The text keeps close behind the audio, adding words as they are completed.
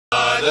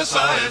the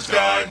science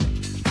guy.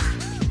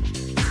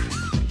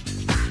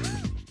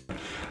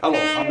 Hello,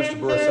 I'm Mr.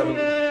 Burr,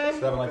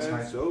 Seven Lakes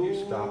Science.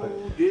 You stop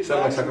it.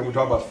 Seven Lakes Science. We're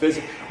talking about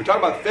physics. We're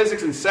talking about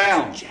physics and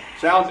sound.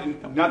 Sounds,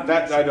 not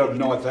that. I don't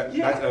know what that.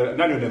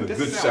 Not even a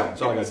good sound.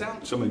 So I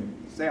got somebody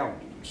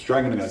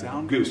strangling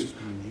a goose.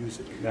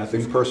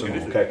 Nothing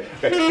personal. Okay.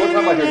 Okay. What we're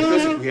talking about here in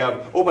physics, we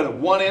have open at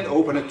one end,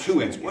 open at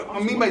two ends. What I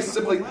mean by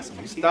simply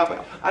stop it.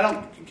 I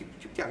don't.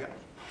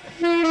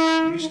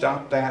 You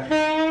stop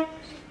that.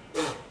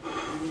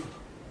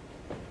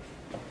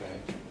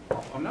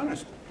 I'm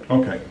not.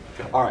 Okay.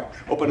 All right.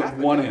 Open at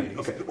one end.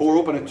 Okay. Or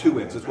open at two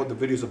ends. That's what the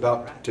video's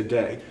about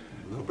today.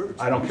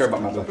 I don't care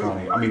about Matthew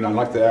McConaughey. I mean, I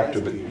like the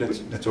actor, but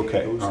that's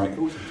okay. All right.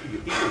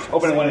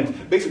 Open at one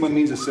end. Basically, what it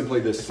means is simply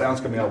the sound's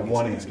coming out of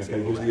one end.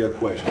 Okay. Here's the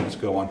question. Let's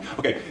go on.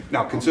 Okay.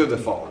 Now consider the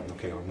following.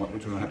 Okay.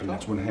 What's going to happen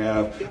next? We're going to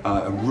have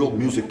a real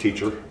music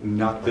teacher,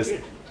 not this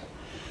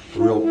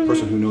real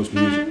person who knows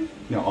music.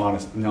 No,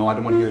 honest. No, I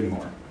don't want to hear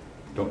anymore.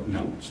 Don't.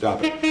 No.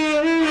 Stop it.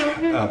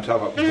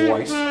 Talk about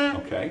voice.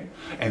 Okay.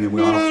 And then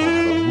we also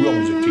have a real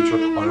music teacher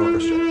on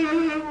orchestra.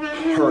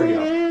 Hurry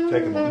up.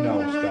 Take a moment.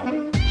 No. Stop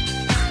it.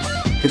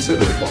 Consider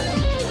the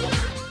following.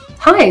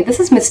 Hi, this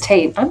is Miss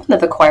Tate. I'm one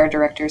of the choir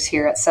directors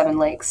here at Seven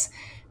Lakes.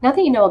 Now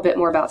that you know a bit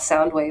more about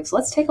sound waves,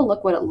 let's take a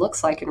look what it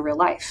looks like in real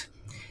life.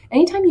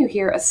 Anytime you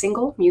hear a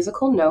single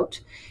musical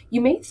note, you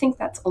may think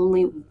that's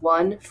only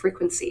one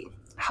frequency.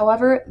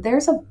 However,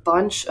 there's a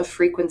bunch of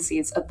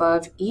frequencies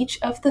above each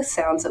of the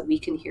sounds that we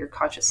can hear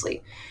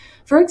consciously.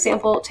 For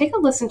example, take a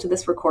listen to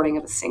this recording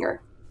of a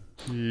singer.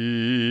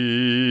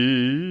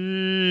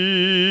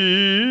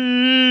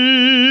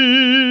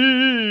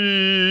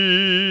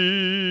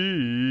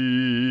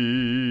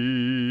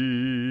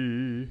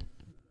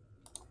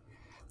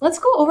 Let's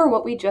go over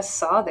what we just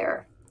saw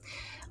there.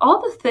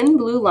 All the thin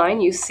blue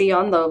line you see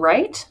on the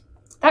right,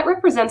 that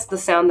represents the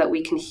sound that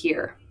we can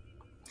hear.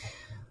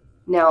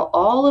 Now,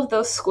 all of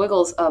those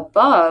squiggles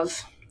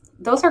above,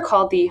 those are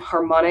called the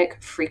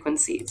harmonic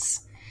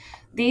frequencies.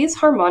 These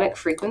harmonic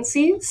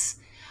frequencies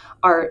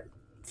are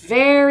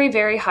very,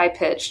 very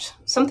high-pitched,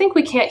 something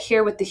we can't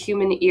hear with the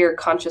human ear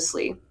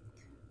consciously.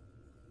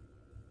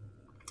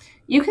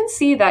 You can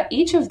see that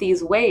each of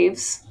these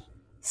waves,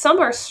 some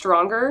are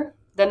stronger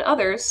than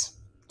others,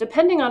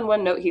 depending on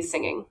what note he's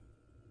singing.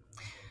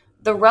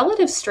 The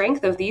relative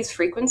strength of these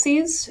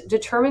frequencies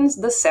determines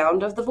the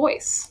sound of the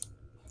voice.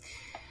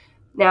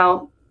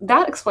 Now,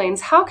 that explains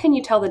how can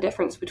you tell the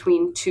difference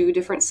between two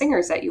different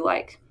singers that you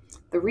like.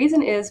 The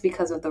reason is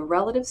because of the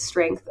relative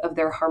strength of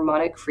their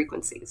harmonic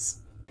frequencies.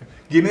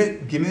 Give me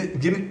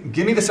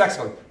the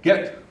saxophone.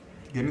 Give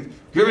me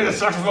the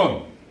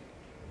saxophone.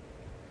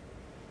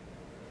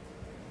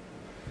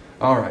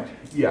 All right.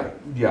 Yeah.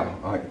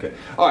 All right. Okay.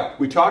 All right.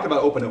 We talked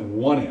about open at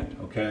one end.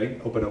 Okay.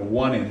 Open at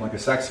one end like a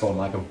saxophone,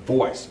 like a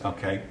voice.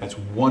 Okay. That's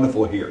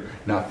wonderful here.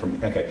 Not from.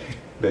 Okay.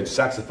 But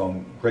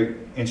saxophone, great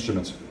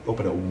instruments,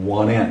 open at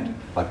one end,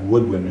 like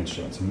woodwind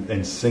instruments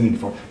and singing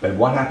for. But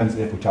what happens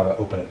if we talk about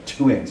open at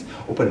two ends?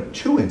 Open at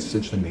two ends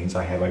essentially means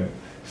I have a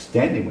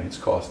standing wave. It's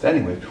called a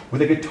standing wave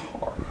with a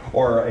guitar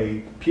or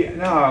a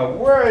piano.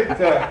 Where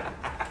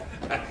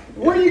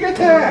do you get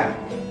that?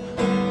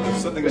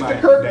 Something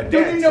Mr. Kirk, that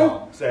dance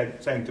song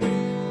sang to me.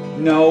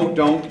 No,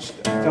 don't.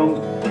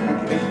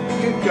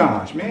 Good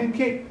gosh, man,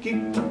 keep.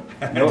 Go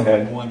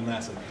ahead. One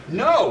lesson.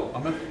 No.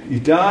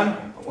 You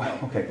done?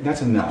 Okay,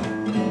 that's enough.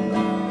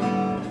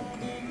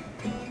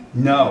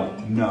 No.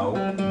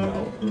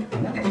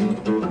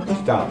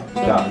 Stop.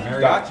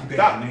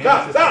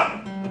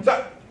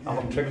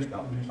 I'll take it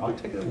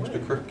away.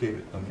 Mr. Kirk gave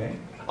it. Okay.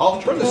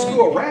 I'll turn the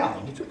school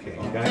around. It's okay.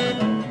 Okay.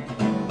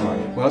 All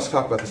right. Well, let's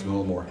talk about this a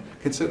little more.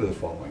 Consider the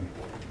following.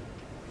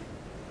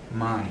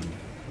 Mind.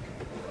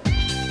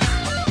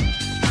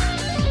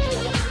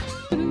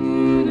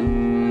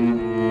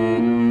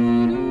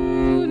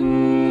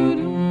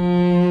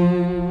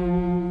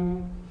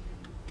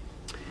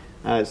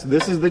 So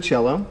this is the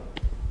cello.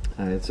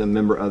 It's a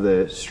member of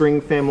the string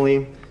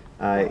family.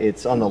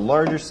 It's on the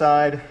larger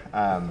side.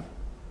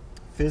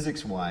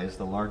 Physics-wise,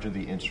 the larger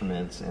the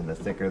instruments and the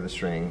thicker the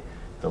string,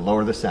 the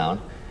lower the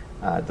sound.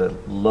 The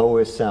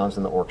lowest sounds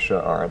in the orchestra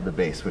are the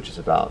bass, which is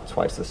about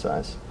twice the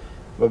size.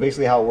 But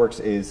basically how it works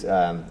is,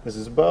 this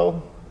is a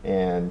bow,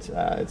 and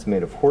it's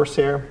made of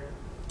horsehair.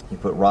 You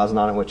put rosin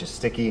on it, which is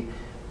sticky,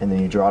 and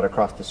then you draw it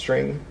across the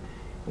string.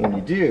 And when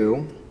you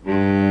do,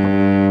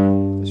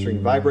 the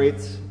string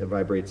vibrates. It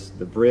vibrates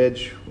the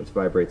bridge, which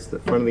vibrates the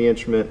front of the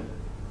instrument,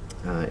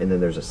 and then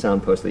there's a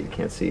sound post that you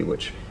can't see,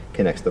 which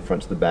connects the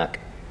front to the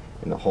back,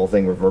 and the whole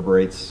thing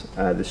reverberates.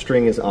 The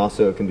string is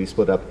also can be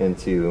split up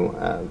into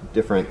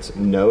different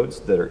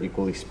nodes that are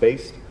equally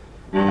spaced.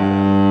 They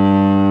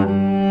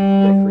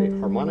create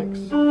harmonics,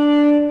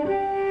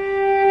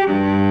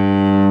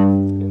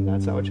 and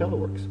that's how a cello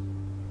works.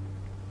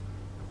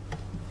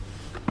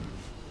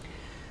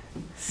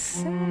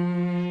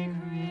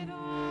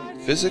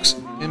 Physics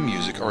and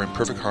music are in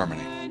perfect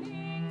harmony.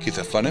 Keep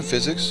the fun in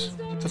physics,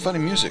 the fun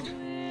in music.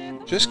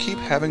 Just keep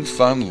having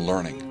fun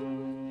learning.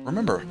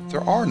 Remember,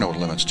 there are no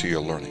limits to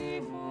your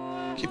learning.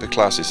 Keep it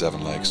classy,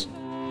 Seven Lakes.